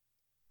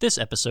This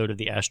episode of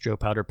the Ask Joe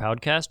Powder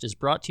Podcast is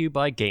brought to you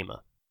by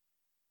Gema.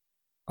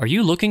 Are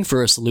you looking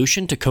for a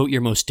solution to coat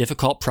your most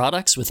difficult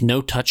products with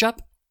no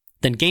touch-up?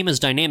 Then Gema's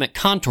dynamic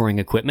contouring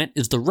equipment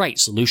is the right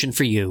solution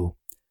for you.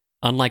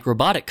 Unlike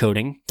robotic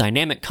coating,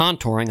 dynamic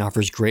contouring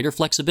offers greater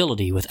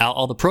flexibility without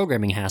all the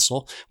programming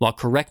hassle while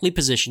correctly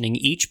positioning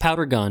each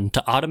powder gun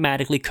to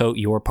automatically coat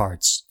your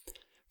parts.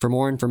 For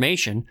more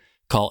information,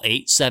 call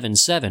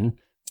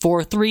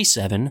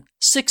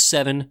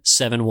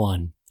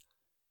 877-437-6771.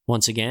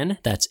 Once again,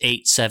 that's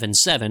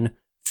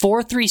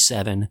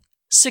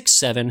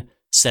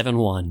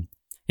 877-437-6771.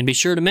 And be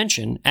sure to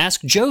mention,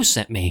 Ask Joe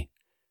sent me.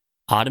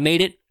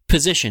 Automate it,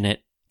 position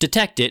it,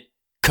 detect it,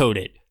 code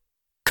it.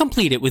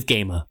 Complete it with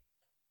Gema.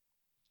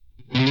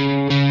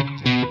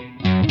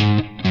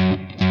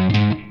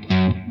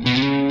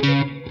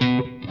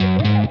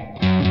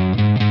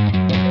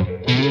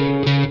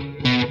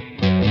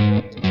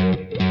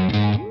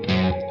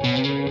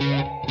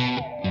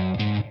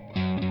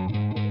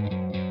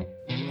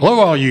 Hello,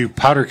 all you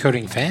powder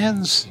coating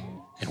fans,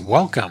 and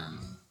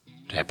welcome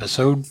to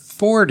episode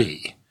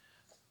 40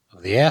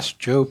 of the Ask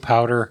Joe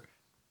Powder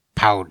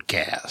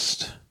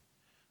Powdcast.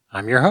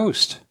 I'm your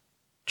host,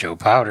 Joe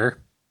Powder,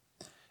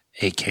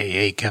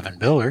 a.k.a. Kevin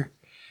Biller,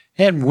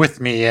 and with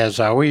me, as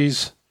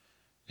always,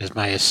 is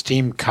my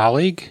esteemed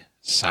colleague,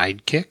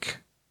 sidekick,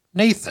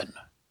 Nathan.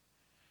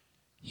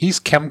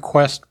 He's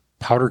ChemQuest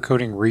Powder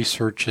Coating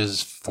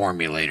Research's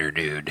formulator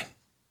dude.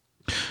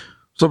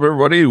 What's up,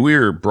 everybody?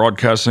 We're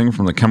broadcasting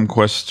from the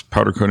ChemQuest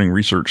Powder Coating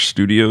Research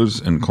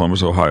Studios in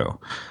Columbus, Ohio.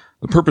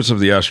 The purpose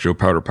of the Ask Joe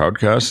Powder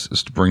Podcast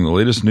is to bring the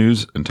latest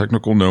news and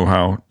technical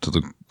know-how to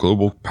the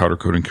global powder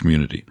coating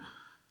community.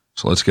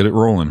 So let's get it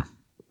rolling.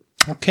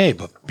 Okay,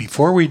 but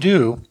before we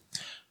do,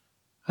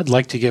 I'd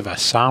like to give a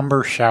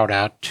somber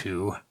shout-out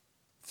to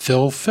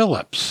Phil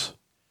Phillips,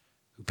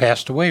 who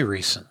passed away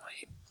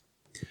recently.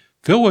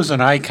 Phil was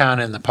an icon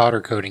in the powder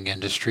coating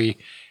industry,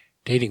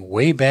 dating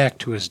way back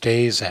to his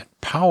days at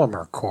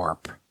Polymer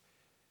Corp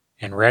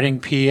in Reading,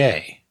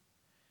 PA.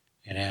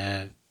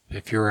 And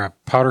if you're a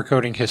powder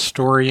coating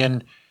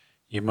historian,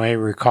 you may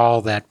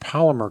recall that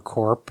Polymer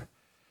Corp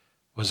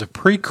was a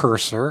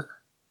precursor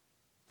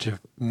to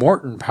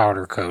Morton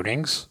powder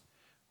coatings,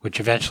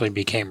 which eventually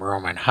became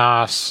Roman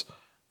Haas.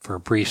 For a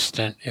brief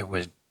stint, it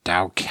was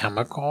Dow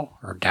Chemical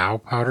or Dow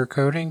Powder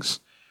Coatings.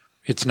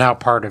 It's now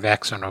part of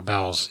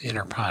ExxonMobil's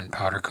Interpond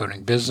powder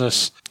coating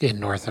business in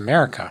North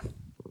America.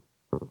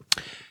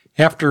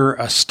 After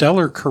a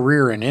stellar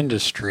career in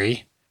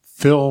industry,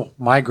 Phil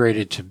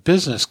migrated to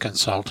business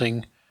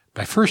consulting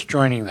by first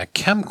joining the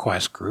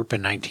ChemQuest Group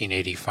in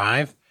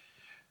 1985,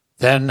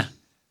 then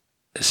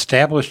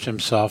established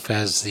himself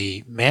as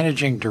the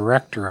managing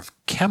director of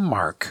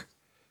ChemMark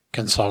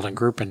Consulting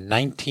Group in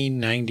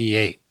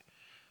 1998.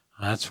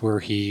 That's where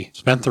he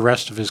spent the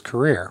rest of his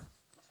career.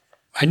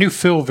 I knew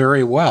Phil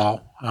very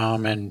well,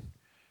 and,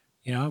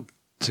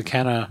 to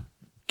kind of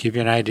give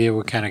you an idea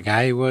what kind of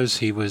guy he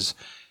was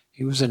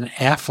an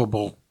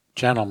affable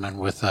gentleman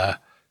with a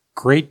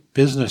great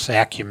business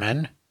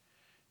acumen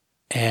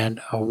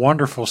and a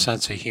wonderful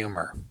sense of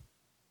humor.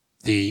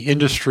 The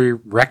industry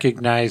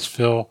recognized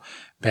Phil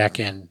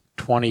back in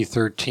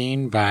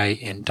 2013 by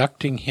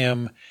inducting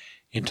him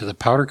into the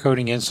Powder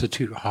Coating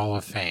Institute Hall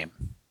of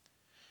Fame.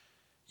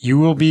 You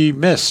will be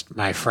missed,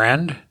 my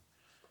friend,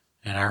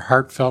 and our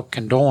heartfelt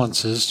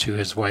condolences to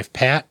his wife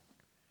Pat,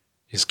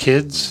 his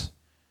kids,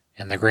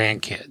 and the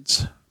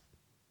grandkids.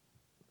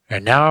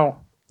 And now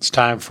it's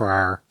time for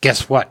our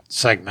Guess What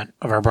segment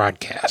of our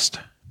broadcast.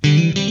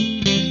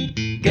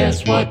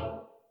 Guess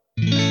what?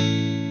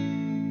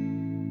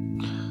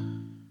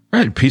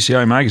 Right,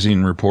 PCI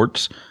Magazine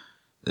reports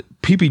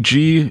that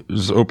PPG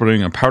is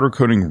opening a powder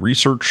coating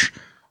research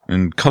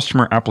and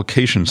customer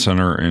application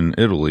center in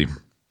Italy.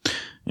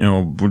 We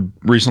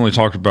recently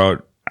talked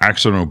about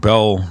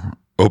AkzoNobel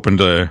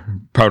opened a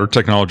powder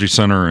technology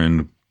center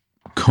in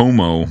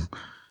Como,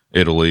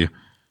 Italy.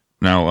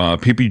 Now,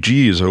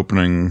 PPG is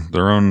opening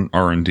their own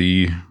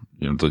R&D,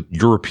 the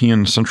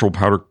European Central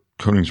Powder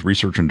Coatings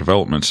Research and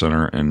Development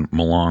Center in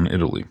Milan,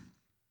 Italy.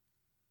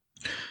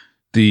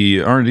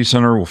 The R&D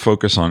center will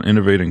focus on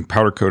innovating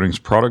powder coatings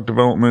product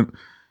development,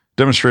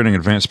 demonstrating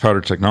advanced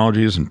powder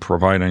technologies, and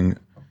providing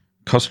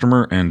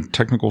customer and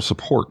technical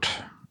support.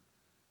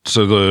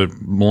 So the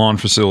Milan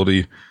facility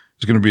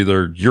is going to be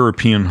their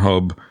European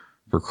hub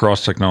for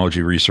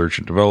cross-technology research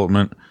and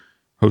development,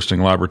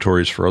 hosting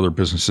laboratories for other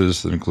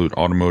businesses that include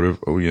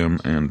automotive, OEM,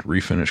 and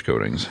refinish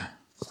coatings.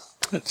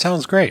 That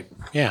sounds great.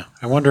 Yeah.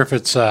 I wonder if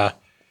it's a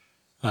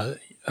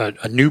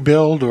new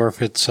build or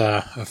if it's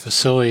a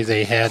facility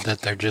they had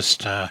that they're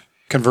just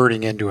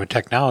converting into a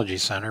technology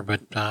center,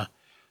 but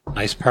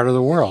nice part of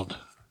the world.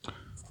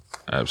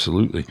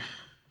 Absolutely.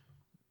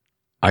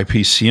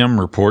 IPCM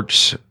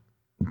reports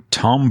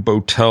Tom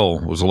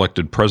Botel was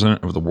elected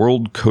president of the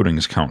World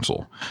Coatings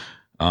Council.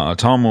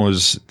 Tom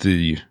was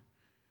the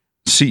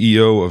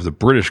CEO of the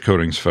British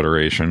Coatings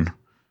Federation,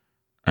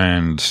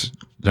 and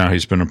now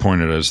he's been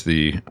appointed as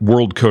the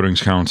World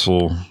Coatings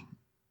Council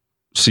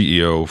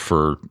CEO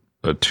for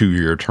a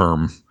 2-year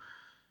term.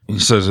 He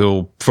says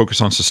he'll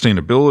focus on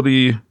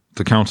sustainability,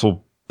 the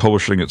council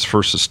publishing its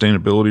first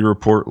sustainability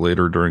report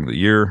later during the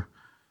year.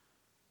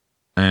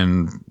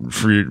 And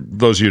for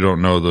those of you who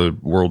don't know, the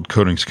World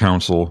Coatings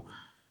Council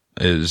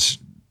is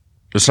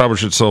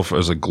established itself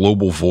as a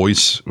global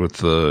voice with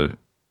the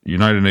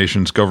United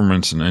Nations,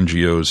 governments, and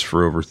NGOs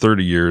for over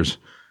 30 years,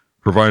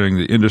 providing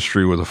the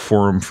industry with a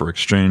forum for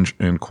exchange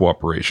and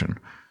cooperation.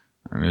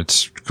 And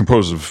it's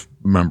composed of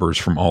members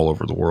from all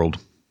over the world.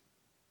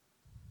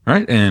 All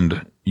right,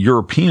 and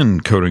European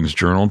Coatings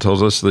Journal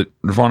tells us that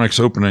Evonik's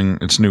opening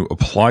its new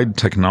Applied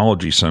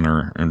Technology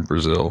Center in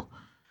Brazil.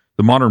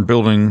 The modern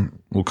building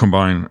will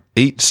combine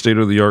 8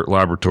 state-of-the-art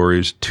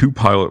laboratories, 2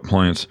 pilot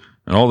plants,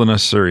 and all the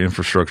necessary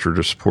infrastructure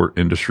to support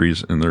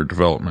industries in their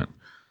development.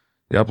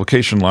 The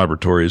application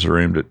laboratories are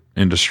aimed at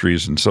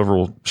industries in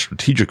several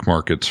strategic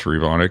markets for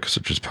Evonik,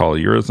 such as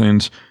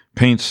polyurethanes,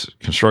 paints,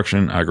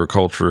 construction,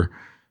 agriculture,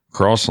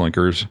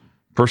 crosslinkers,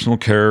 personal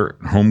care,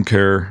 home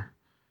care,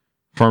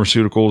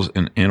 pharmaceuticals,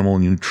 and animal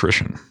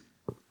nutrition.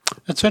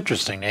 That's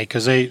interesting, Nate,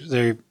 because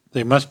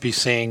they must be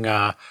seeing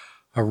a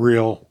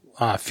real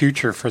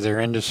future for their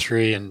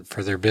industry and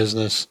for their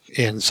business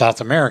in South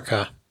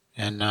America.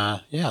 And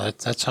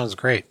that sounds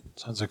great.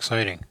 Sounds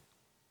exciting.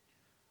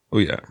 Oh,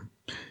 yeah.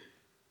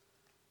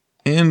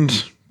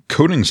 And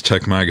Coatings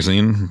Tech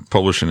magazine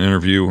published an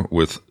interview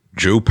with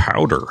Joe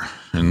Powder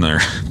in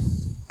their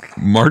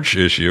March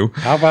issue.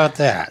 How about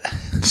that?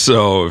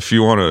 So if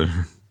you want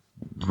to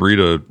read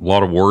a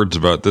lot of words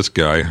about this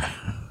guy,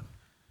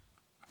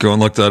 go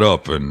and look that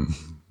up. And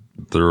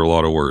there are a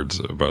lot of words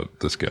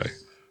about this guy.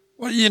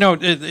 Well,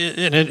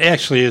 it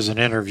actually is an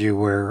interview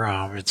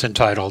where it's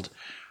entitled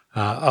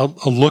a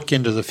look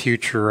into the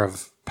future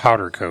of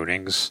powder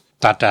coatings, ...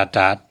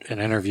 an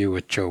interview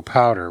with Joe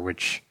Powder,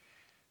 which,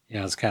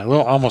 it's kind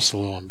of almost a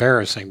little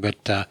embarrassing,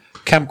 but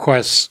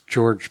ChemQuest's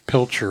George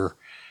Pilcher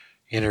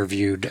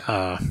interviewed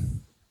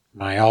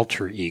my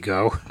alter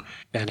ego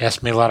and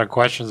asked me a lot of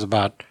questions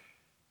about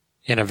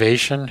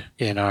innovation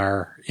in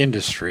our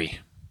industry.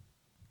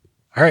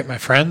 All right, my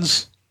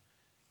friends,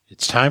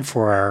 it's time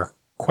for our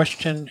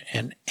question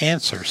and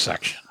answer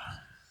section.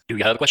 Do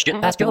you have a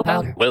question? Ask Joe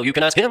Powder. Well, you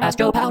can ask him. Ask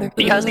Joe Powder.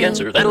 He has the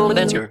answer that'll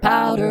advance your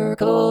powder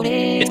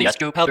coating. It's the Ask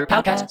Joe Powder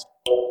Powdcast.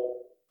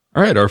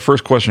 All right, our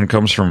first question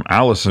comes from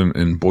Allison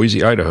in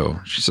Boise, Idaho.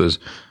 She says,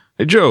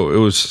 "Hey, Joe, it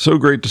was so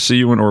great to see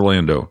you in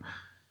Orlando.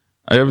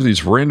 I have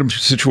these random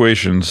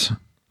situations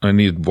I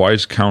need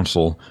wise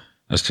counsel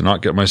as to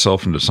not get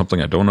myself into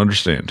something I don't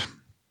understand."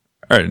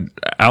 All right,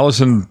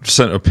 Allison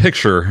sent a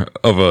picture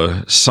of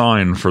a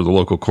sign for the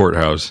local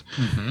courthouse.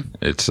 Mm-hmm.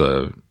 It's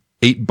a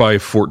 8 by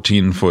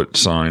 14 foot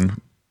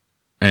sign,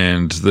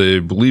 and they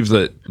believe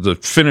that the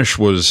finish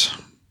was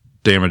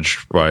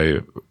damaged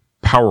by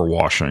power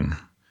washing.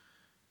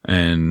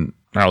 And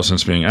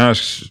Allison's being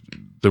asked,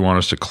 they want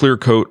us to clear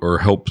coat or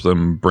help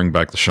them bring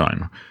back the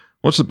shine.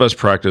 What's the best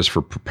practice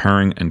for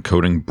preparing and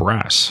coating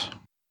brass?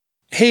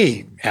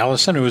 Hey,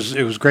 Allison, it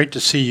was great to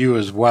see you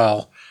as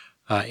well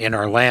in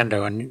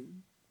Orlando. And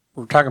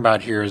what we're talking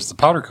about here is the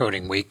Powder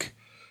Coating Week,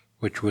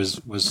 which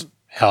was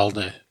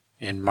held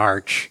in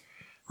March.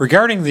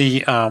 Regarding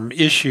the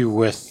issue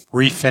with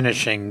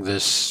refinishing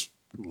this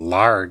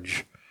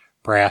large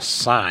brass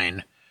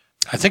sign,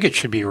 I think it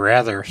should be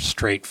rather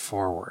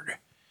straightforward.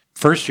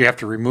 First, you have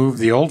to remove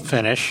the old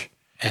finish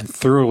and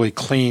thoroughly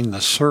clean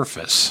the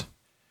surface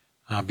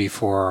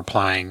before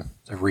applying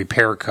the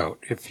repair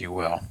coat, if you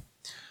will.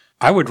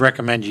 I would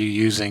recommend you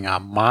using a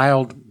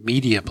mild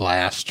media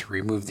blast to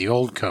remove the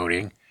old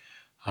coating.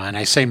 And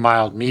I say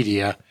mild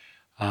media,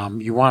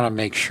 you want to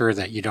make sure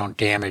that you don't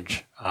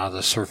damage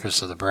the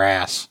surface of the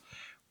brass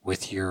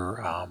with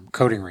your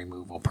coating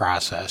removal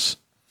process.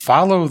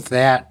 Follow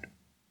that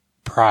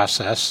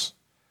process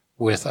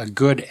with a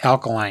good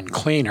alkaline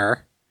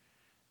cleaner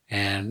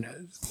and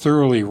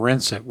thoroughly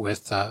rinse it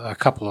with a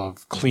couple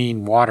of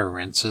clean water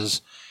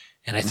rinses,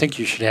 and I think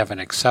you should have an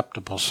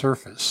acceptable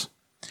surface.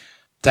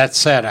 That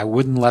said, I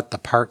wouldn't let the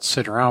part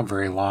sit around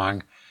very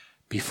long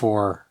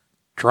before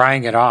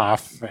drying it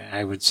off.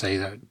 I would say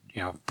that,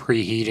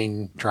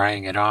 preheating,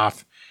 drying it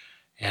off,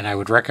 and I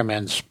would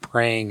recommend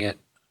spraying it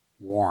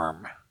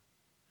warm.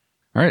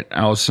 All right,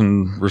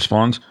 Allison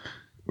responds,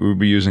 we would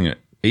be using an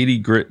 80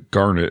 grit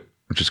garnet,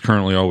 which is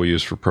currently all we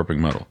use for prepping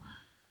metal.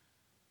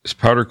 Is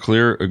powder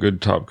clear a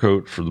good top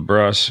coat for the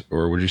brass,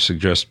 or would you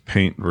suggest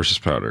paint versus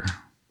powder?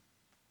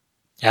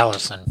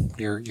 Allison,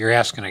 you're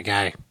asking a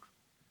guy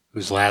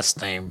whose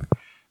last name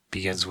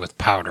begins with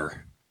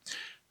powder.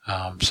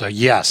 So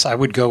yes, I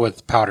would go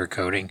with powder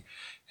coating,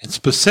 and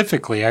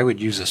specifically I would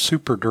use a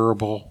super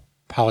durable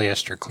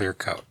polyester clear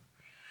coat.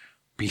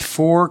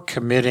 Before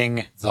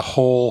committing the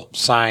whole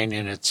sign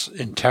in its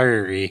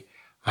entirety,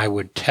 I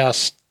would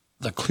test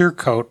the clear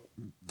coat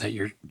that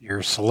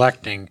you're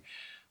selecting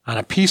on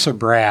a piece of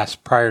brass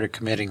prior to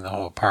committing the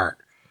whole part.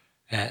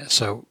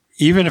 So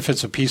even if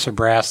it's a piece of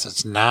brass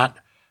that's not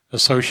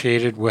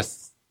associated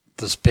with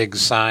this big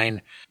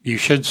sign, you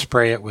should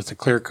spray it with the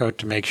clear coat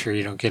to make sure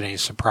you don't get any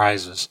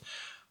surprises.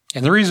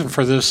 And the reason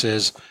for this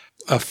is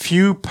a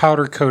few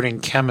powder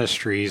coating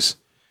chemistries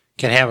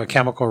can have a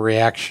chemical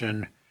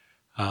reaction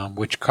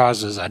which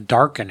causes a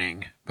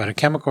darkening, but a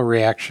chemical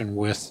reaction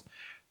with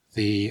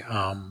the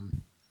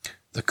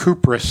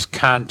cuprous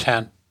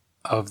content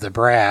of the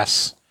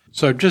brass.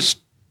 So just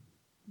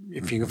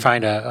if you can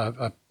find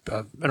an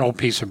old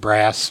piece of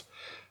brass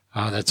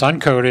that's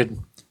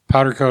uncoated,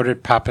 powder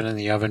coated, pop it in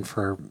the oven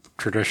for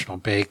traditional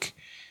bake,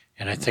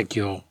 and I think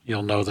you'll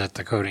know that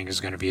the coating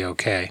is going to be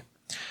okay.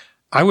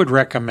 I would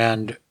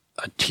recommend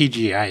a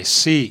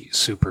TGIC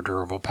super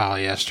durable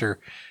polyester,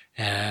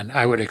 and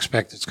I would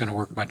expect it's going to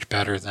work much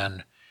better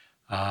than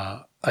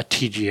a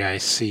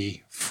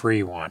TGIC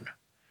free one.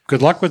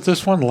 Good luck with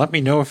this one. Let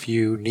me know if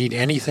you need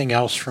anything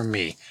else from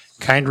me.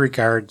 Kind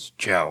regards,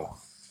 Joe.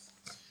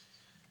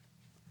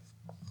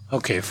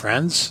 Okay,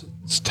 friends,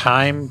 it's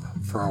time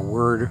for a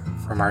word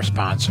from our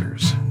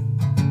sponsors.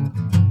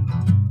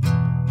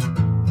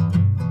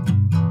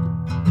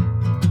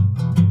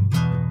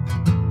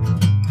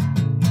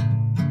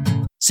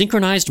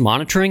 Synchronized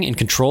monitoring and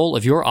control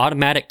of your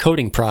automatic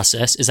coating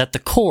process is at the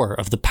core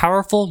of the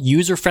powerful,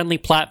 user-friendly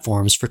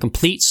platforms for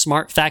complete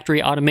smart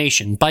factory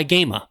automation by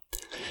Gema.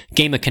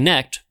 Gema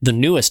Connect, the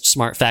newest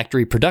smart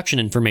factory production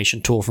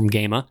information tool from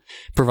Gema,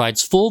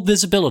 provides full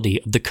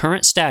visibility of the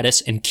current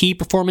status and key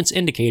performance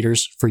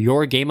indicators for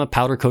your Gema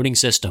powder coating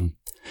system.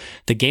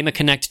 The Gema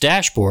Connect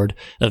dashboard,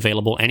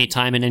 available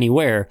anytime and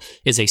anywhere,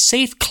 is a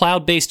safe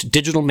cloud-based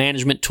digital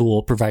management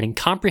tool providing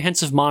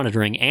comprehensive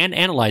monitoring and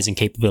analyzing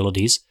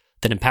capabilities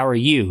that empower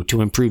you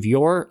to improve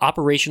your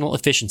operational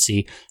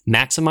efficiency,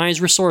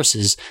 maximize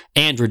resources,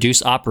 and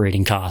reduce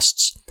operating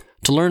costs.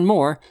 To learn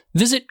more,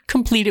 visit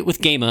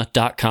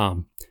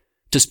CompleteItWithGema.com.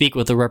 To speak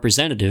with a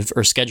representative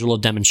or schedule a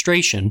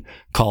demonstration,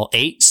 call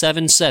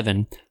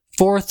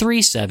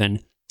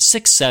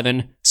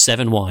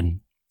 877-437-6771.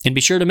 And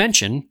be sure to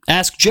mention,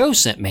 Ask Joe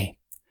sent me.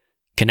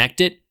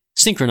 Connect it,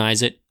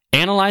 synchronize it,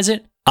 analyze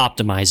it,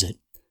 optimize it.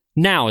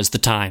 Now is the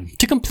time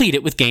to complete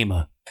it with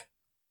Gema.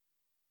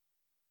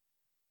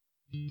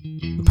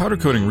 The Powder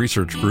Coating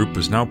Research Group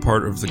is now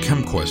part of the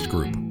ChemQuest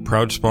Group,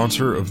 proud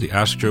sponsor of the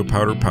Ask Joe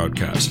Powder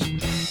podcast.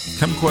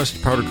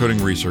 ChemQuest Powder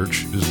Coating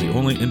Research is the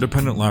only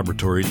independent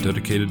laboratory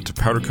dedicated to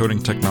powder coating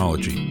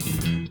technology.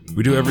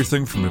 We do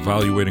everything from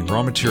evaluating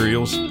raw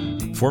materials,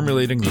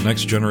 formulating the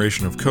next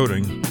generation of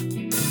coating,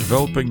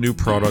 developing new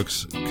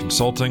products,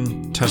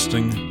 consulting,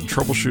 testing,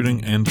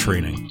 troubleshooting, and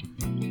training.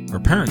 Our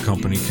parent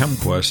company,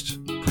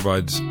 ChemQuest,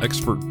 provides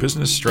expert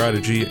business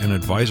strategy and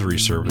advisory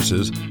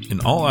services in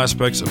all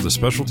aspects of the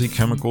specialty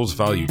chemicals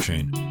value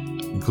chain,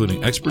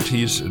 including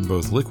expertise in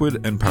both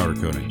liquid and powder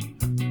coating.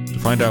 To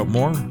find out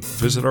more,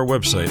 visit our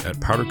website at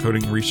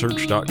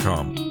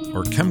powdercoatingresearch.com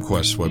or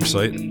ChemQuest's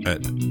website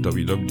at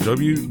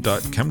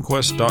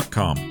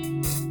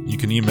www.chemquest.com. You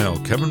can email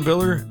Kevin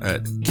Biller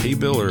at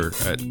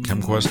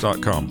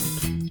kbiller@chemquest.com.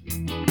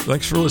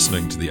 Thanks for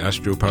listening to the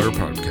Ask Joe Powder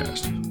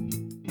podcast.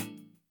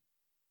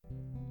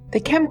 The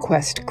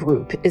ChemQuest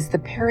Group is the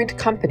parent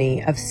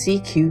company of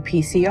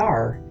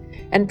CQ-PCR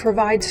and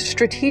provides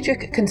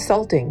strategic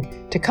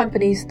consulting to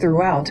companies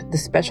throughout the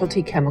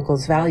specialty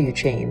chemicals value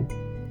chain,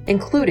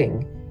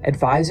 including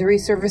advisory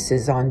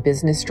services on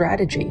business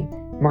strategy,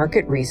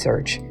 market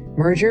research,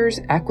 mergers,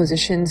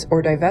 acquisitions,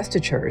 or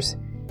divestitures,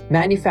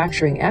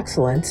 manufacturing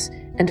excellence,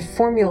 and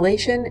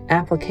formulation,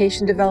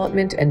 application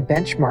development, and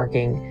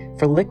benchmarking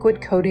for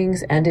liquid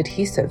coatings and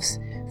adhesives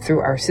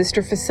through our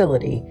sister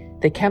facility,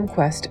 the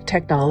ChemQuest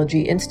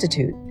Technology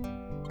Institute.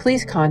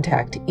 Please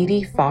contact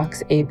Edie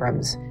Fox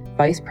Abrams,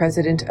 Vice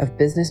President of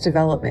Business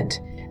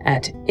Development,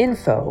 at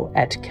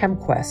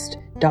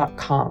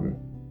info@chemquest.com.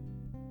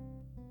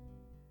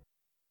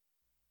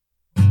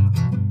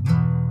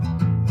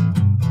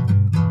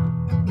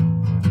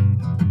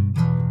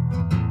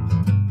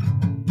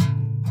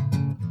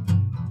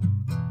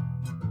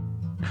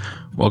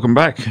 Welcome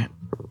back.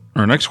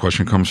 Our next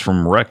question comes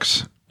from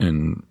Rex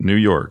in New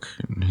York.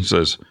 He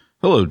says,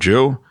 "Hello,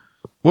 Joe.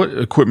 What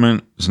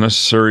equipment is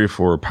necessary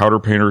for a powder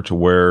painter to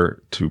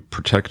wear to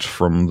protect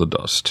from the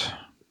dust?"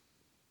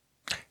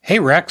 Hey,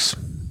 Rex.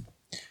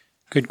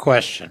 Good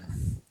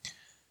question.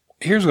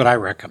 Here's what I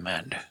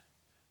recommend.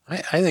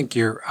 I think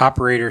your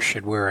operator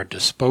should wear a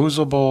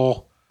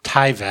disposable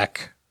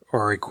Tyvek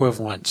or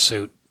equivalent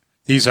suit.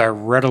 These are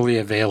readily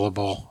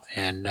available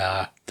and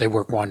they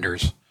work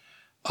wonders.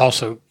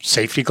 Also,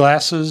 safety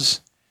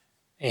glasses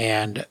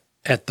and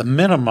at the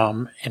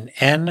minimum an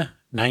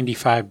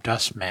N95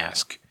 dust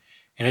mask.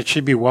 And it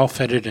should be well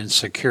fitted and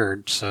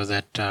secured so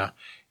that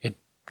it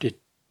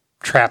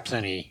traps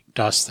any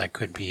dust that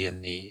could be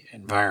in the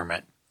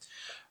environment.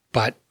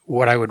 But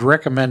what I would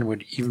recommend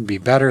would even be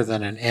better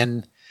than an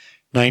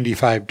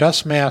N95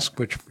 dust mask,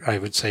 which I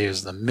would say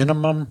is the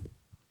minimum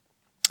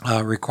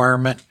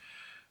requirement,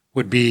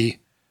 would be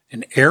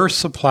an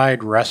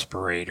air-supplied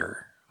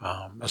respirator,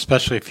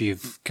 especially if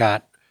you've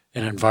got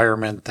an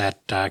environment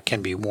that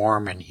can be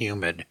warm and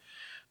humid.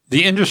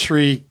 The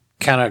industry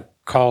kind of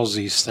calls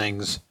these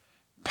things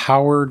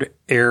powered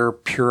air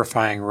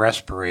purifying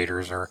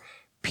respirators, or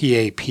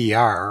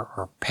PAPR,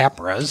 or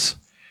PAPRAs.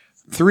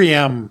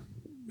 3M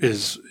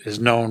is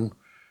known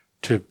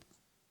to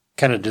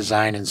kind of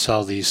design and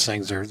sell these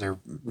things. They're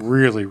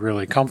really,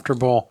 really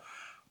comfortable,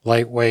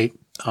 lightweight.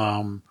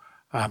 I'm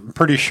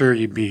pretty sure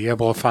you'd be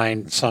able to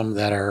find some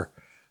that are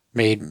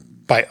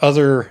made by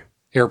other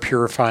air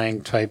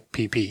purifying type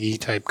PPE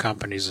type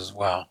companies as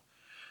well.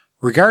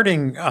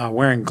 Regarding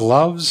wearing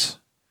gloves,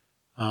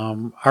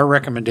 our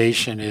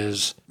recommendation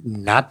is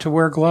not to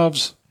wear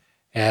gloves,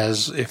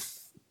 as if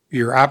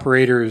your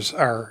operators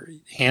are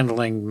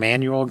handling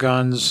manual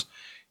guns,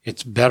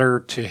 it's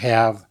better to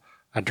have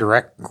a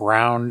direct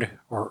ground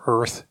or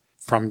earth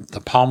from the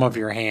palm of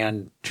your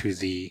hand to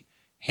the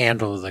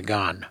handle of the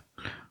gun.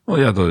 Well,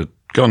 yeah, the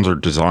guns are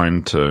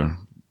designed to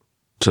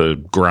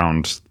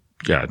ground,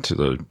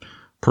 to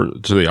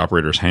the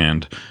operator's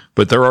hand,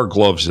 but there are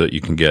gloves that you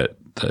can get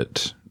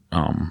that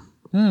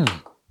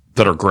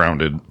that are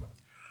grounded.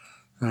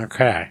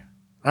 Okay,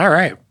 all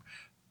right.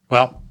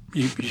 Well,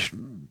 you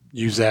should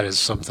use that as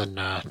something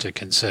to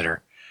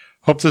consider.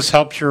 Hope this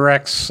helps your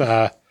Rex.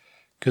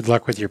 Good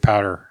luck with your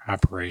powder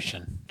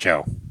operation,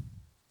 Joe.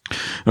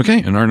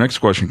 Okay, and our next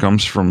question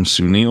comes from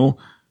Sunil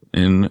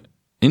in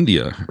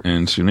India.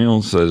 And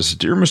Sunil says,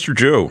 Dear Mr.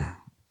 Joe,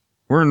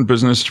 we're in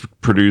business to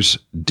produce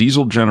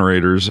diesel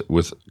generators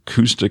with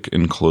acoustic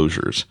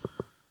enclosures.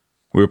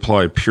 We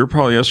apply pure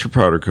polyester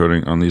powder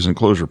coating on these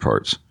enclosure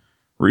parts.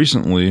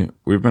 Recently,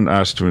 we've been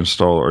asked to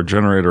install our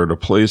generator at a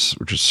place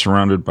which is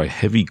surrounded by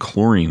heavy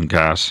chlorine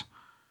gas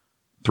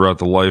throughout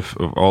the life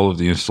of all of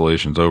the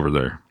installations over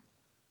there.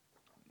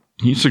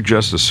 He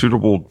suggests a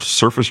suitable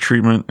surface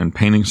treatment and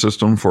painting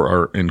system for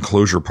our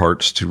enclosure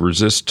parts to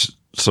resist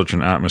such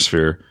an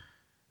atmosphere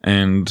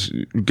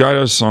and guide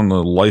us on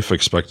the life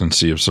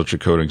expectancy of such a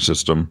coating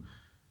system.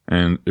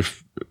 And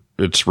if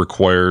it's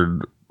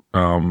required,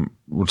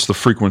 what's the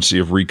frequency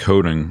of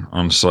recoating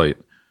on site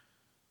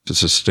to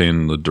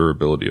sustain the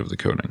durability of the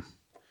coating?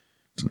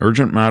 It's an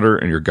urgent matter,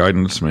 and your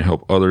guidance may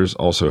help others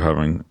also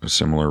having a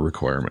similar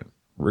requirement.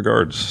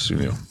 Regards,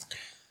 Sunil.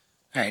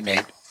 All right,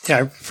 Nate. Yeah,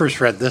 I first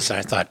read this and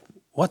I thought,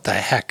 what the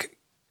heck?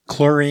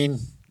 Chlorine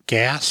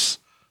gas?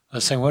 I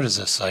was saying, what is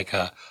this, like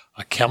a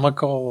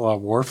chemical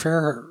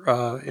warfare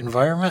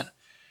environment?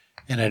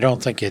 And I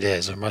don't think it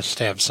is. It must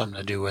have something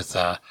to do with,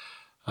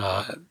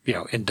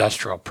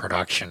 industrial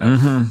production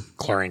of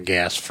chlorine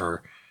gas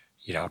for,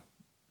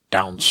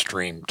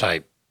 downstream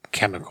type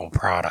chemical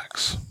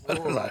products.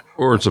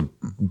 Or it's a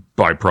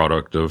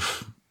byproduct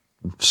of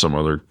some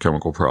other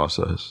chemical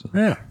process.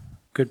 Yeah,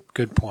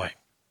 good point.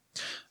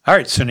 All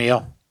right,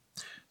 Sunil.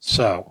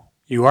 So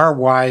you are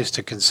wise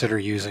to consider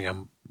using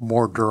a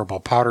more durable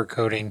powder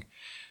coating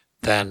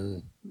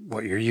than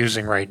what you're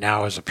using right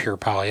now as a pure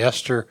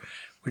polyester,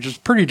 which is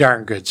pretty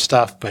darn good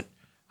stuff, but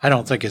I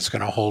don't think it's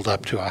going to hold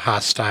up to a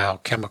hostile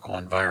chemical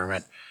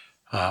environment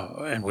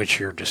in which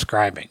you're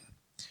describing.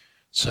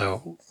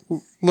 So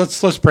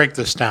let's break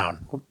this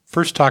down. We'll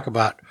first talk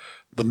about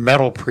the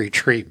metal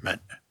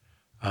pretreatment.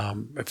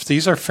 If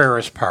these are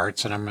ferrous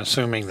parts, and I'm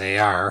assuming they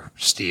are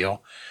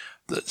steel,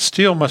 the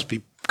steel must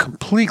be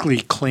completely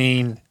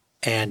clean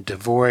and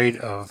devoid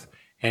of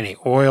any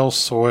oils,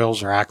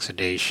 soils, or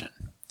oxidation.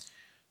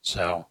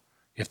 So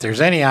if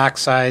there's any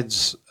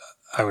oxides,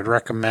 I would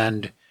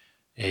recommend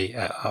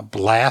a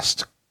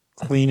blast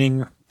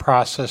cleaning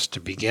process to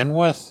begin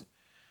with,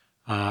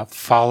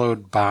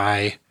 followed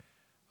by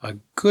a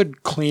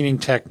good cleaning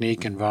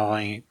technique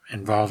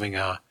involving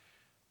a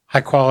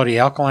high-quality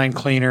alkaline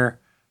cleaner,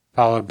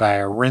 followed by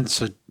a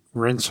rinse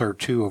or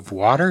two of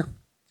water.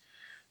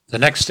 The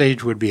next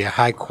stage would be a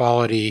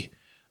high-quality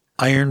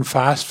iron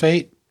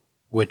phosphate,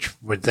 which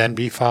would then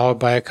be followed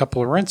by a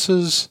couple of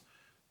rinses,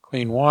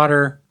 clean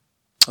water.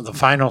 The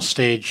final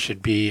stage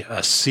should be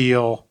a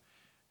seal,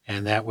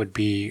 and that would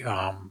be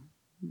a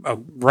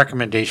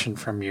recommendation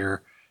from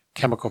your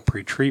chemical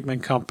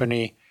pretreatment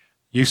company.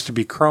 Used to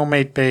be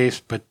chromate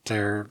based, but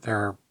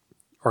they're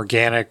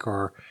organic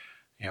or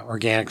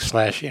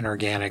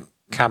organic/inorganic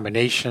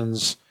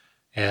combinations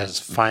as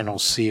final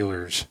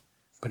sealers.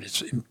 But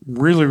it's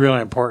really,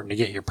 really important to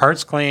get your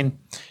parts clean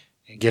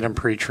and get them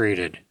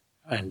pre-treated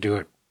and do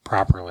it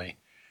properly.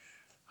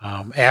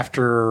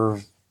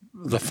 After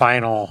the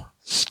final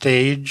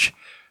stage,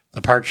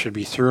 the part should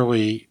be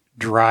thoroughly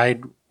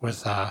dried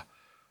with a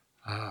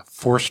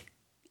forced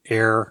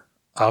air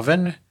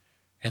oven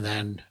and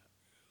then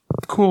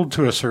cooled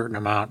to a certain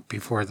amount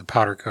before the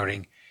powder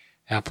coating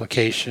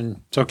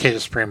application. It's okay to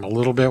spray them a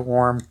little bit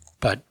warm,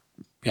 but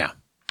yeah,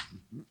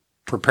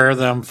 prepare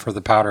them for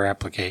the powder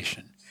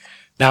application.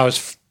 Now,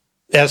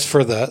 as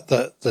for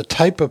the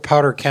type of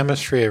powder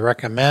chemistry I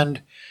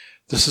recommend,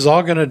 this is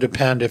all going to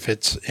depend if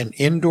it's an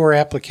indoor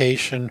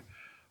application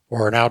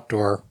or an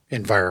outdoor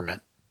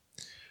environment.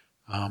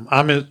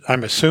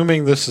 I'm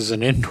assuming this is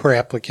an indoor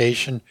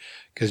application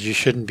because you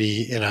shouldn't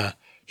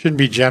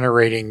be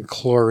generating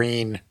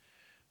chlorine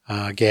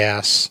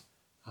gas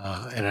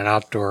in an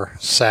outdoor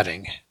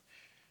setting.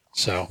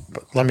 So,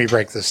 but let me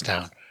break this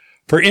down.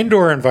 For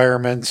indoor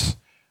environments,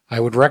 I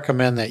would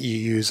recommend that you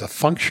use a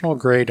functional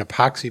grade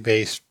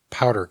epoxy-based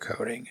powder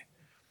coating.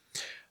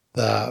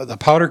 The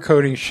powder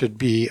coating should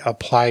be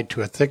applied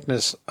to a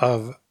thickness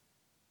of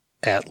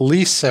at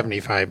least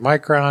 75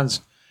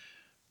 microns,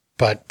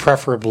 but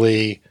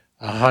preferably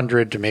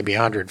 100 to maybe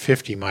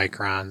 150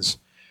 microns.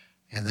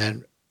 And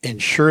then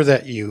ensure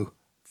that you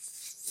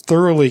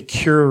thoroughly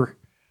cure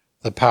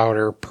the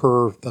powder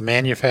per the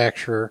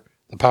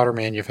powder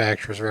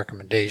manufacturer's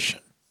recommendation.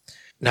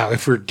 Now,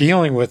 if we're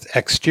dealing with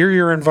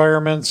exterior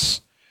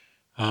environments,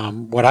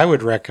 what I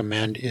would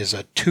recommend is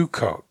a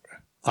 2-coat.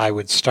 I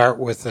would start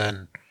with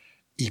an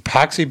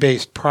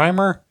epoxy-based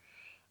primer.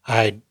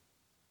 I'd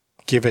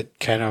give it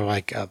kind of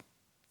like a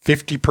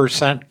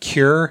 50%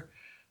 cure,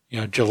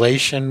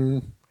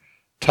 gelation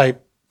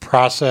type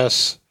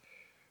process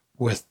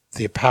with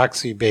the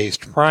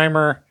epoxy-based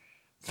primer.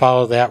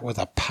 Follow that with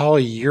a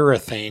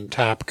polyurethane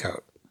top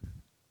coat.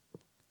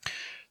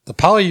 The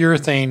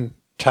polyurethane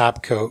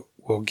top coat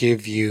will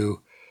give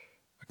you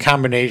a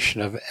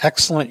combination of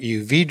excellent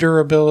UV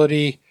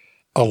durability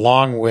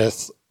along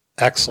with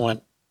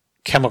excellent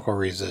chemical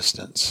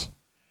resistance.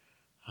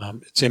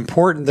 It's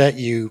important that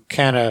you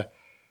kind of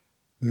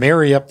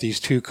marry up these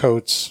 2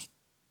 coats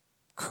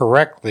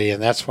correctly,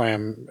 and that's why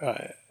I'm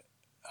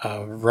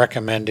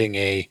recommending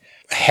a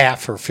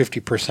half or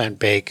 50%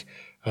 bake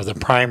of the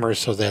primer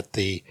so that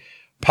the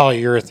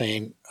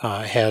polyurethane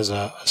has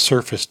a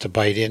surface to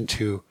bite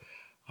into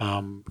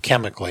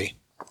chemically.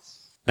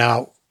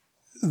 Now,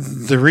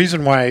 the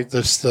reason why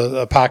the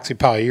epoxy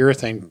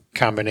polyurethane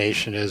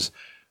combination is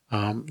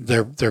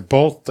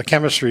the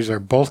chemistries are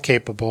both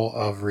capable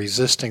of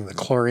resisting the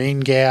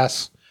chlorine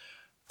gas,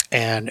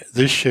 and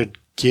this should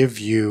give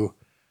you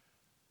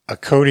a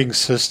coating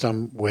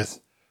system with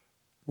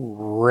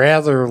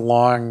rather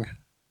long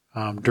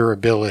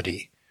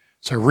durability.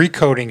 So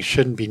recoating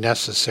shouldn't be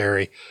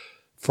necessary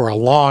for a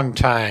long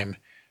time,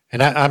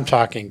 and I'm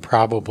talking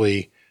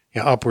probably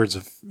upwards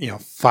of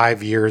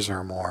 5 years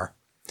or more.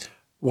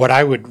 What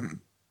I would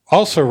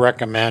also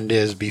recommend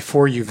is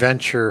before you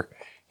venture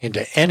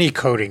into any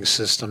coating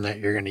system that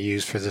you're going to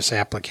use for this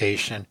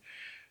application,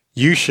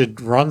 you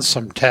should run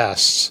some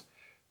tests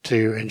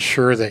to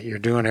ensure that you're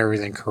doing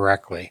everything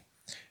correctly.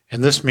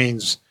 And this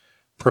means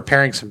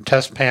preparing some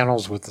test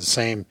panels with the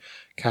same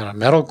kind of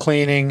metal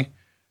cleaning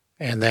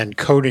and then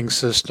coating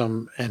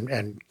system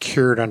and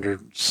cured under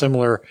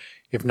similar,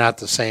 if not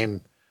the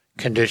same,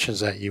 conditions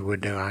that you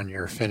would do on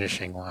your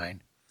finishing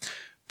line.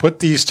 Put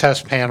these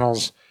test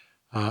panels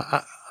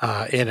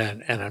in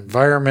an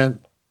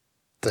environment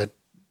that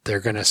they're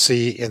going to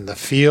see in the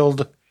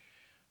field.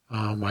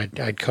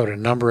 I'd coat a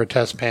number of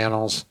test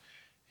panels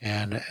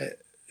and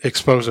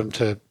expose them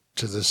to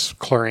this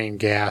chlorine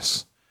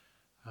gas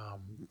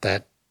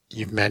that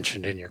you've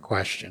mentioned in your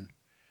question.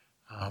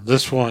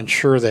 This will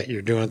ensure that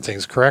you're doing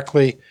things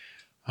correctly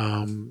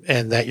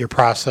and that your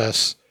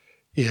process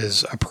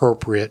is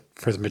appropriate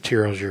for the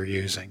materials you're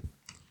using.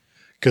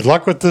 Good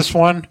luck with this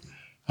one.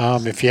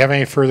 If you have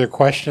any further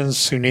questions,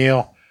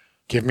 Sunil,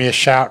 give me a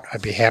shout.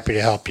 I'd be happy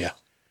to help you.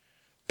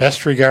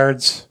 Best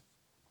regards,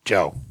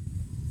 Joe.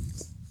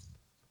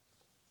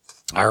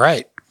 All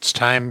right, it's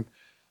time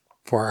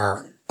for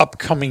our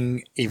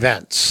upcoming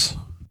events.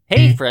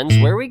 Hey friends,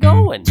 where are we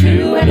going?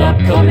 To an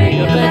upcoming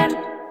event.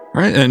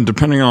 All right, and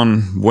depending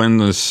on when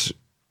this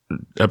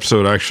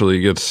episode actually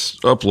gets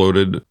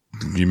uploaded,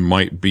 you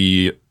might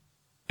be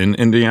in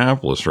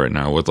Indianapolis right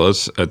now with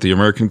us at the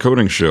American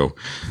Coating Show.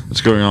 It's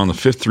going on the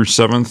 5th through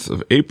 7th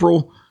of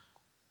April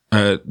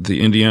at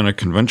the Indiana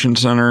Convention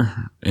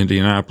Center,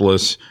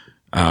 Indianapolis.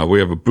 We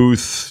have a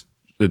booth.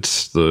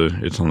 It's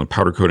on the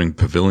Powder Coating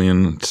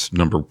Pavilion. It's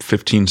number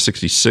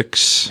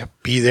 1566. Yep,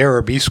 be there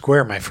or be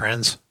square, my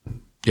friends.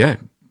 Yeah,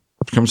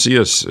 come see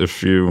us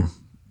if you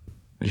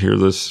hear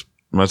this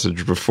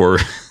message before.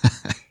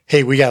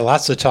 Hey, we got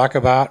lots to talk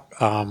about,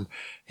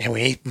 and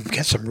we've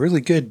got some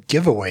really good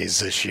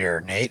giveaways this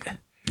year, Nate.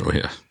 Oh,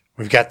 yeah.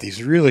 We've got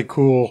these really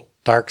cool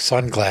dark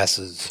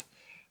sunglasses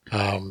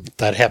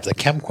that have the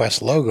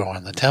ChemQuest logo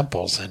on the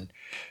temples. And,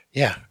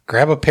 yeah,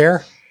 grab a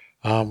pair.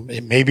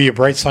 It may be a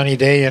bright, sunny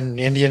day in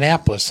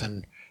Indianapolis,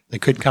 and they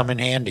could come in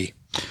handy.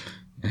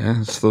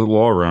 Yeah, it's the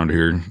law around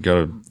here. You got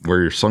to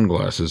wear your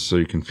sunglasses so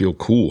you can feel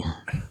cool.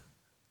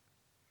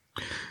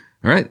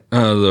 All right,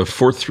 the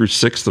 4th through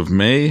 6th of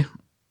May,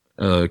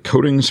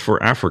 Coatings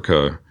for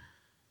Africa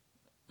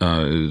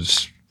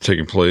is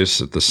taking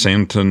place at the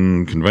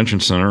Sandton Convention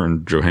Center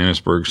in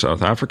Johannesburg,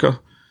 South Africa.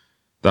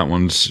 That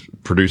one's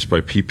produced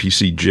by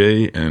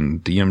PPCJ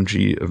and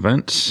DMG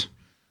Events.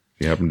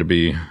 If you happen to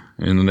be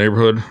in the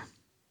neighborhood.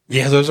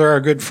 Yeah, those are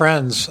our good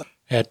friends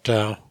at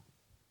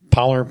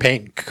Polymer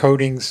Paint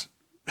Coatings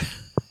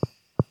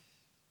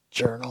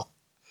Journal.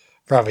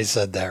 Probably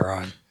said that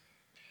wrong.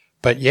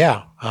 But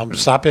yeah,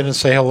 stop in and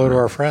say hello to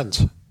our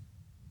friends.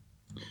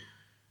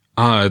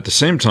 At the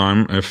same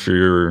time, if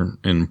you're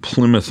in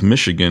Plymouth,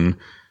 Michigan,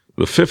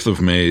 the 5th of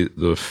May,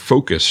 the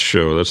Focus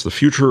Show, that's the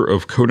Future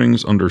of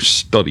Coatings Under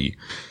Study.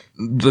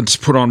 That's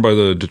put on by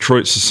the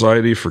Detroit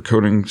Society for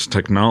Coatings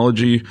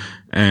Technology,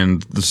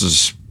 and this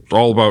is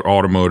all about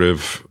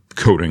automotive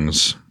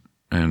coatings.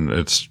 And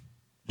it's,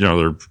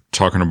 they're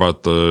talking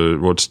about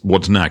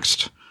what's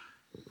next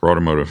for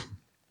automotive.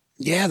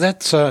 Yeah,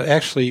 that's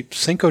actually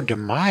Cinco de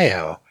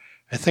Mayo.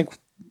 I think,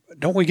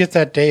 don't we get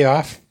that day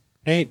off,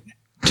 Nate?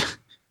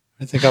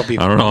 I think I'll be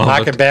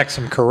knocking back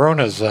some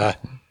Coronas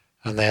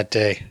on that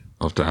day.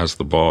 I'll have to ask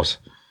the boss.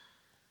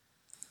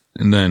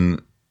 And then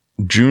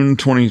June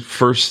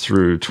 21st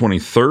through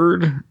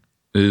 23rd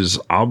is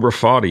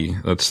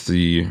Abrafati. That's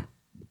the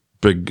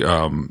big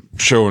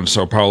show in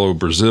Sao Paulo,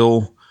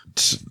 Brazil.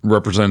 It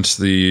represents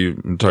the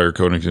entire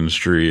coatings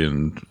industry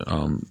in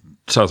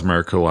South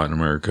America, Latin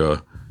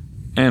America,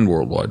 and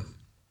worldwide.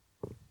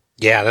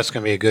 Yeah, that's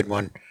going to be a good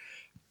one. I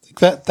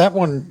think that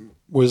one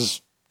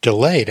was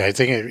delayed. I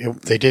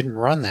think they didn't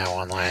run that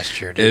one last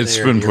year. It's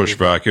been pushed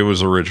back. It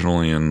was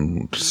originally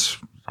in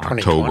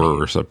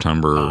October or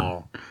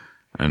September,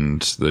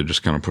 and they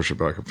just kind of pushed it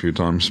back a few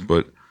times.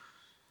 But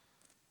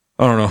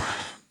I don't know.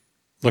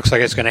 Looks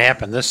like it's going to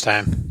happen this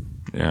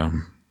time. Yeah.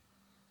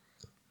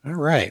 All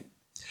right.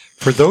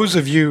 For those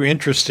of you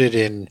interested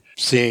in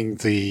seeing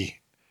the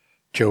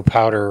Joe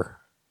Powder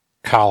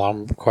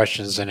column,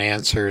 questions and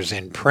answers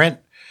in print,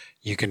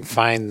 you can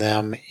find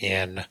them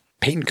in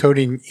Paint and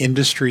Coating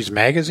Industries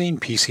Magazine,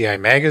 PCI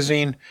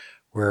Magazine,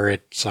 where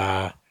it's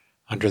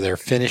under their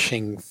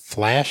Finishing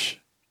Flash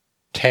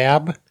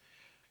tab.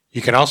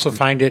 You can also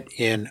find it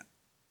in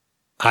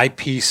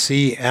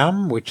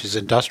IPCM, which is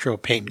Industrial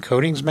Paint and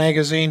Coatings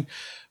Magazine,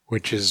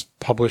 which is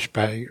published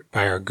by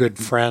our good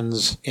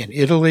friends in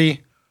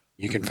Italy.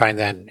 You can find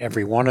that in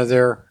every one of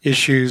their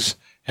issues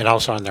and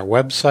also on their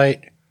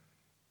website.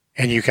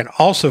 And you can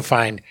also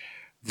find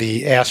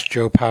the Ask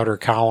Joe Powder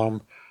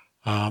column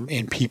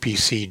in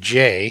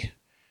PPCJ,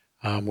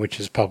 which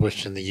is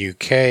published in the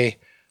UK.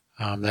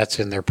 That's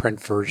in their print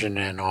version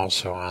and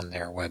also on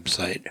their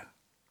website.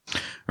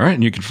 All right,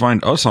 and you can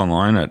find us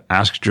online at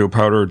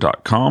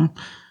askjoepowder.com.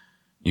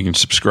 You can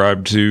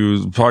subscribe to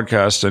the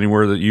podcast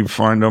anywhere that you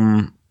find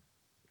them.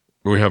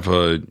 We have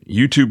a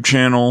YouTube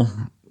channel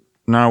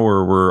now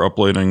where we're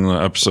uploading the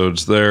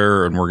episodes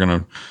there, and we're going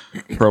to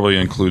probably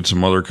include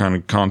some other kind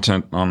of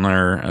content on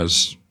there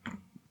as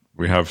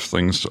we have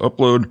things to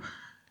upload.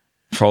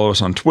 Follow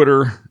us on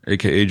Twitter,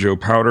 aka Joe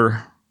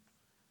Powder.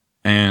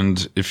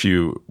 And if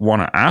you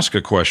want to ask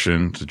a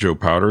question to Joe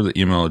Powder, the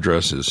email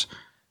address is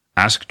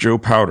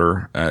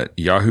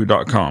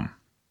askjoepowder@yahoo.com.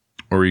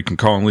 Or you can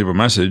call and leave a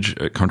message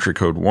at country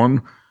code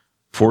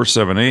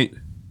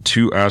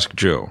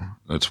 1-478-2-ASK-JOE.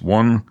 That's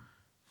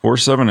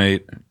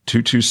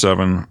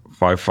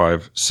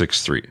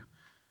 1-478-227-5563.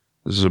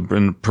 This has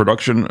been a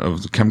production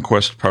of the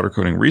ChemQuest Powder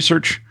Coating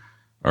Research.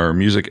 Our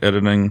music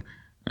editing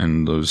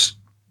and those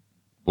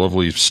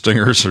lovely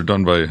stingers are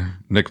done by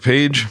Nick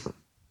Page.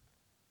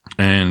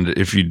 And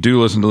if you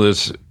do listen to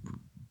this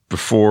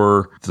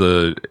before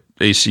the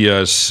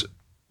ACS,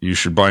 you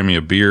should buy me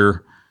a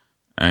beer.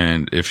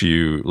 And if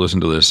you listen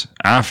to this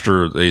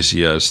after the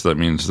ACS, that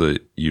means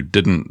that you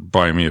didn't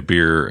buy me a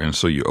beer, and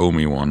so you owe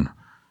me one.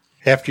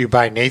 After you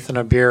buy Nathan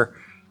a beer,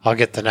 I'll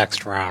get the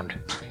next round.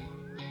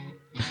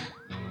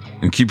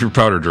 And keep your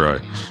powder dry.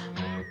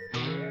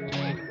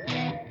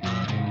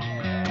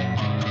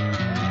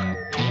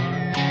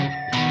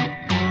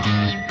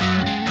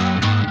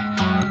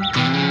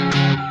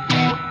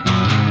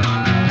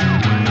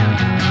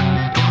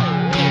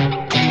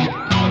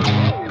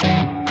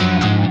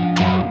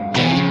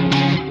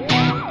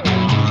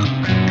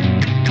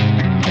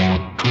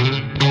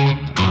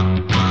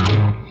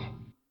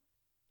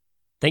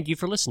 Thank you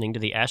for listening to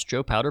the Ask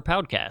Joe Powder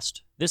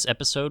podcast. This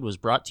episode was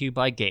brought to you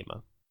by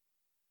Gama.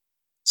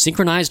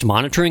 Synchronized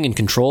monitoring and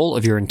control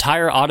of your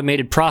entire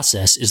automated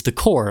process is the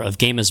core of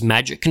Gama's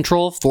Magic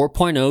Control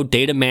 4.0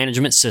 data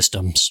management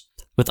systems,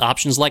 with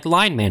options like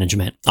line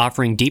management,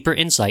 offering deeper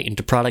insight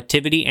into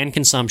productivity and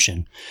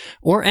consumption,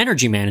 or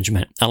energy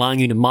management, allowing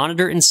you to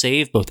monitor and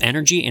save both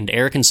energy and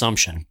air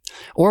consumption,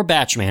 or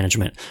batch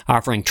management,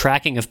 offering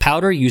tracking of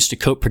powder used to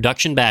coat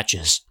production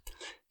batches.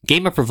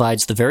 Gama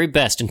provides the very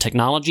best in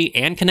technology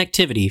and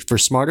connectivity for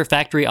smarter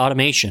factory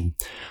automation.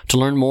 To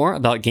learn more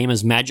about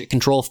Gama's Magic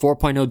Control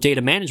 4.0 data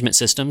management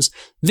systems,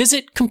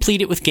 visit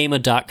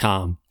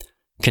CompleteItWithGama.com.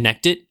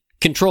 Connect it,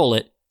 control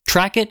it,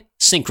 track it,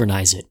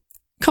 synchronize it.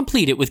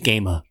 Complete it with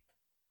Gama.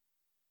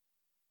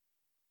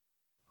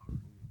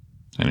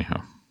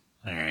 Anyhow.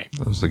 All right.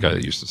 That was the guy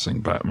that used to sing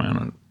Batman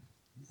and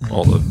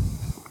all the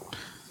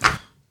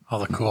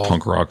cool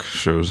punk rock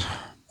shows.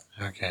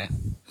 Okay.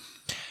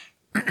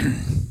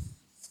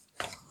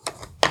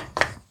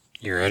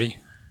 You ready?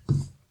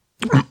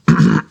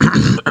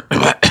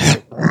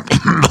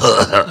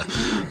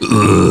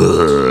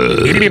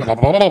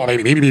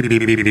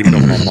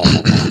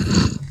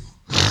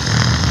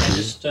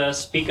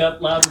 Just speak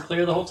up loud and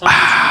clear the whole time.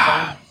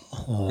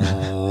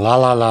 La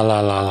la la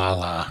la la la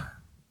la.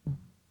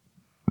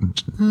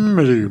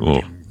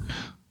 Well,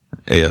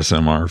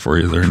 ASMR for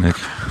you there, Nick.